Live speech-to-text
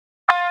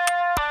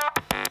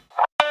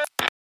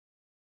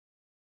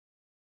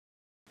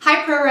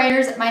Hi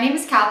ProWriters, my name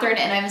is Catherine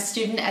and I'm a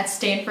student at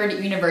Stanford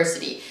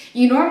University.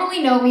 You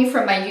normally know me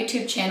from my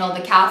YouTube channel, the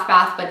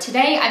KathPath, but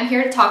today I'm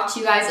here to talk to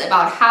you guys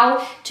about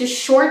how to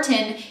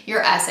shorten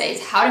your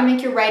essays, how to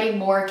make your writing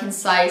more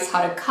concise,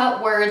 how to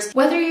cut words,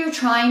 whether you're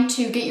trying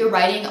to get your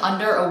writing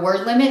under a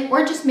word limit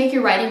or just make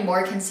your writing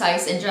more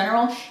concise in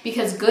general,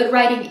 because good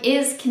writing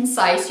is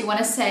concise. You want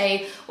to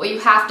say what you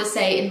have to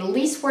say in the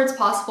least words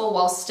possible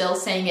while still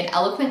saying it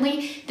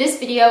eloquently. This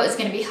video is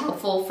going to be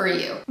helpful for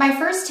you. My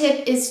first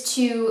tip is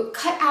to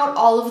cut out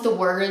all of the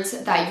words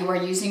that you are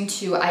using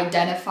to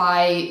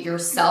identify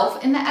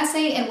yourself in the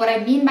essay. And what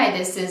I mean by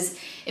this is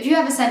if you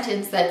have a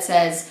sentence that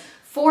says,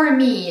 "For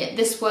me,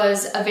 this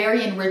was a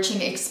very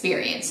enriching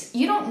experience,"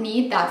 you don't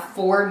need that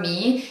 "for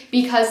me"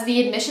 because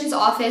the admissions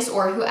office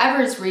or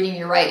whoever is reading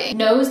your writing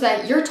knows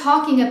that you're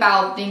talking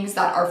about things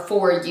that are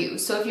for you.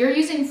 So if you're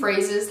using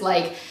phrases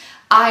like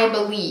 "I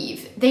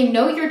believe," they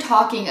know you're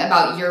talking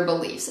about your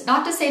beliefs.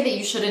 Not to say that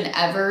you shouldn't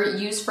ever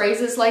use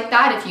phrases like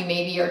that if you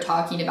maybe are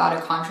talking about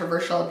a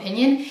controversial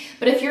opinion,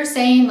 but if you're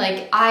saying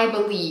like "I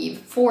believe,"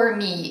 "for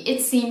me,"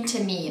 "it seemed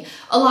to me,"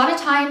 a lot of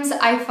times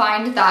I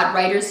find that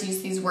writers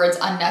use these words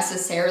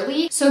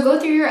unnecessarily. So go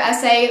through your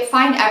essay,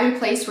 find every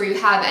place where you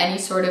have any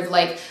sort of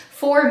like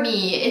 "for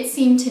me," "it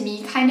seemed to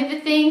me" kind of a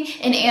thing,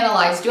 and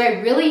analyze, do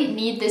I really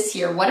need this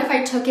here? What if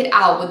I took it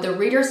out? Would the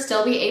reader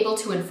still be able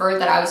to infer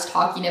that I was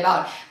talking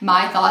about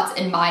my thoughts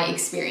and my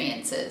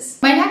experiences?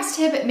 My next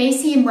tip may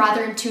seem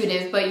rather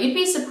intuitive, but you'd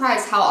be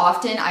surprised how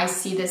often I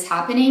see this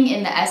happening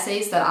in the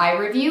essays that I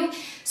review.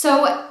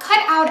 So cut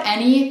out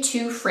any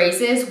two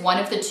phrases, one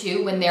of the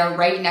two, when they're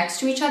right next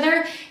to each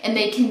other and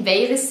they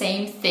convey the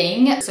same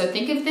thing. So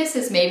think of this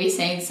as maybe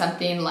saying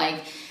something like,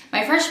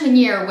 "My freshman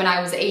year when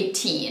I was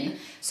 18.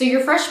 So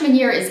your freshman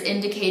year is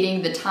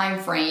indicating the time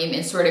frame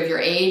and sort of your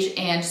age,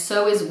 and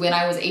so is "when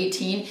I was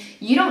 18.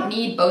 You don't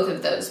need both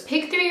of those.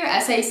 Pick through your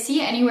essay,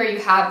 see anywhere you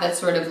have that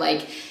sort of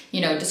like, you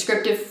know,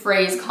 descriptive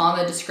phrase,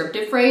 comma,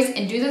 descriptive phrase,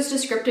 and do those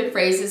descriptive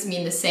phrases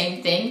mean the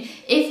same thing?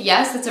 If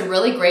yes, it's a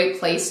really great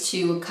place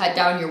to cut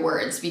down your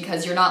words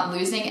because you're not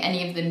losing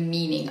any of the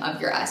meaning of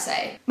your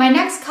essay. My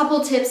next couple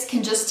tips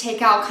can just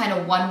take out kind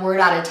of one word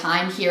at a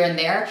time here and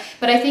there,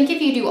 but I think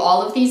if you do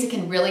all of these, it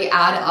can really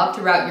add up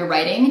throughout your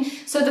writing.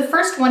 So the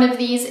first one of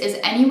these is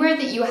anywhere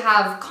that you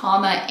have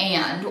comma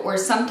and or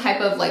some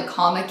type of like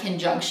comma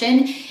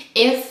conjunction,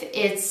 if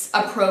it's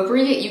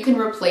appropriate, you can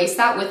replace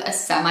that with a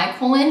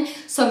semicolon.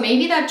 So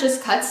maybe that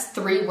just cuts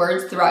 3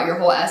 words throughout your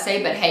whole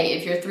essay, but hey,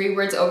 if you're 3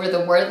 words over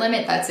the word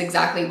limit, that's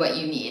exactly what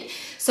you need.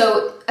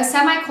 So a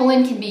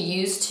semicolon can be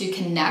used to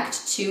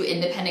connect two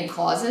independent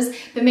clauses,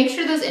 but make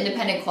sure those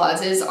independent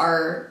clauses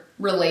are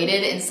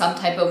related in some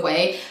type of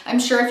way. I'm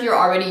sure if you're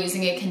already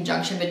using a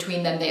conjunction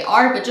between them, they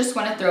are, but just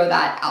want to throw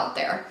that out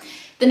there.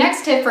 The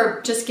next tip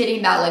for just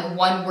getting that like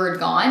one word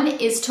gone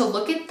is to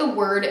look at the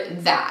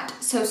word "that."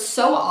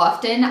 So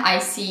often I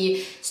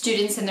see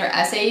students in their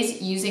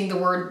essays using the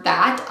word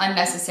 "that"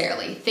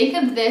 unnecessarily. Think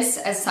of this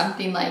as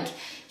something like,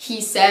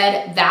 "He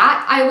said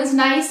that I was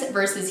nice"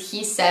 versus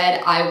 "he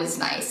said I was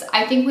nice."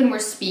 I think when we're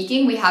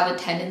speaking, we have a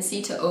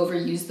tendency to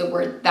overuse the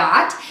word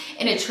 "that"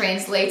 and it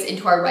translates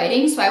into our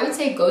writing. So I would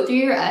say go through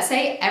your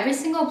essay, every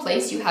single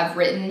place you have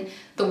written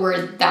the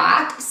word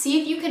 "that",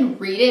 see if you can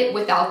read it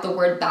without the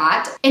word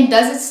 "that", and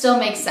does it still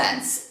make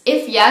sense?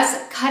 If yes,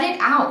 cut it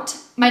out.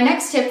 My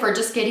next tip for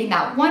just getting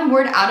that one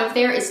word out of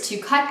there is to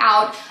cut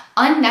out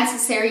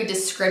unnecessary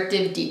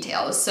descriptive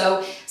details.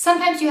 So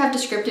sometimes you have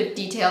descriptive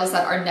details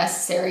that are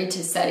necessary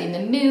to setting the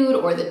mood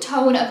or the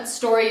tone of the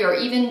story or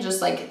even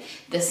just like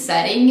the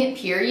setting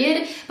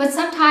period, but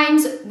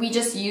sometimes we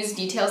just use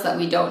details that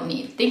we don't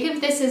need. Think of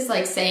this as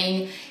like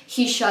saying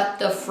he shut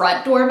the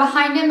front door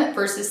behind him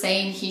versus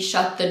saying he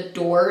shut the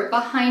door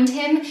behind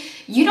him.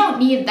 You don't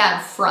need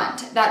that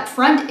front. That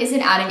front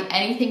isn't adding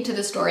anything to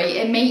the story.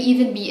 It may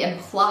even be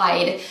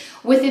implied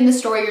within the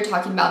story you're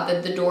talking about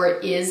that the door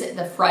is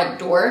the front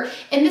door.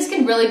 And this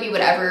can really be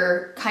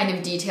whatever kind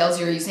of details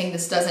you're using.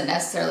 This doesn't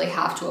necessarily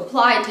have to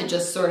apply to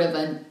just sort of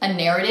a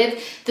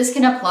narrative. This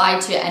can apply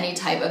to any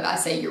type of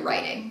essay you're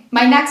writing.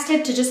 My next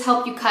tip to just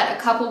help you cut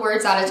a couple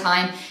words at a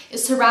time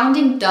is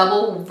surrounding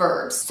double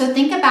verbs. So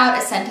think about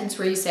a sentence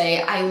where you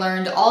say, "I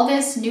learned all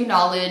this new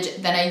knowledge,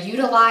 then I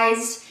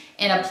utilized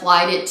and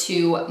applied it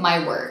to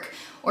my work."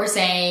 Or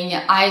saying,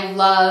 "I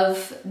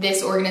love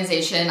this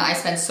organization. I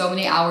spent so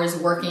many hours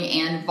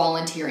working and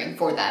volunteering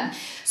for them."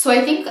 So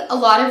I think a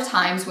lot of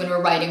times when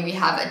we're writing, we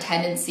have a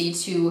tendency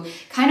to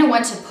kind of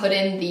want to put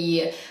in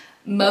the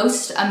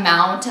most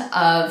amount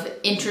of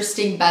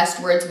interesting best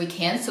words we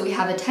can. So we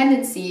have a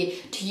tendency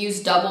to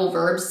use double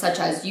verbs such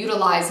as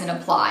utilize and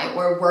apply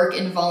or work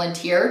and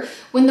volunteer.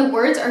 When the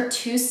words are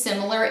too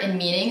similar in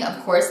meaning,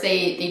 of course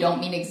they don't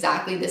mean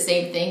exactly the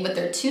same thing, but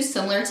they're too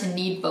similar to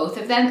need both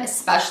of them,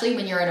 especially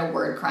when you're in a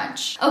word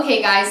crunch.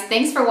 Okay guys,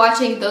 thanks for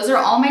watching. Those are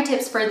all my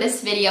tips for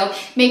this video.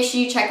 Make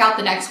sure you check out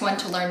the next one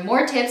to learn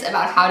more tips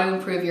about how to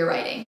improve your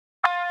writing.